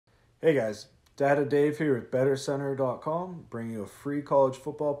Hey guys, Data Dave here with BettorCenter.com, bringing you a free college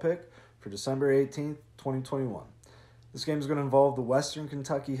football pick for December 18th, 2021. This game is going to involve the Western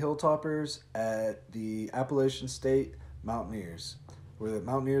Kentucky Hilltoppers at the Appalachian State Mountaineers, where the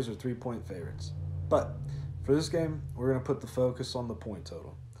Mountaineers are 3-point favorites. But for this game, we're going to put the focus on the point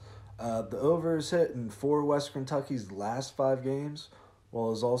total. The over is hit in 4 West Kentucky's last 5 games,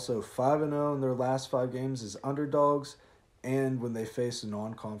 while is also 5-0 in their last 5 games as underdogs and when they face a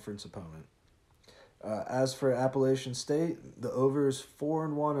non-conference opponent. As for Appalachian State, the over is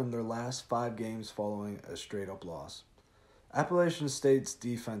 4-1 in their last 5 games following a straight-up loss. Appalachian State's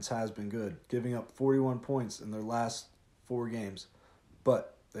defense has been good, giving up 41 points in their last 4 games,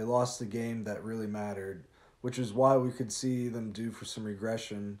 but they lost the game that really mattered, which is why we could see them due for some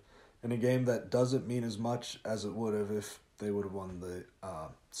regression in a game that doesn't mean as much as it would have if they would have won the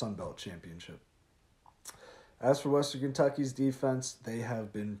Sun Belt Championship. As for Western Kentucky's defense, they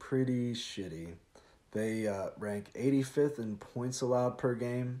have been pretty shitty. They rank 85th in points allowed per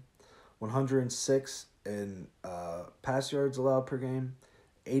game, 106th in pass yards allowed per game,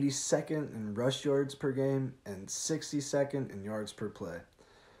 82nd in rush yards per game, and 62nd in yards per play.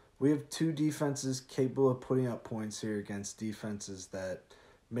 We have 2 defenses capable of putting up points here against defenses that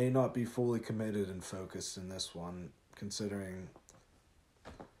may not be fully committed and focused in this one, considering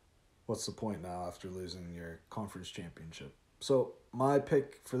what's the point now after losing your conference championship. So my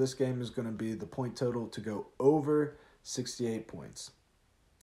pick for this game is going to be the point total to go over 68 points.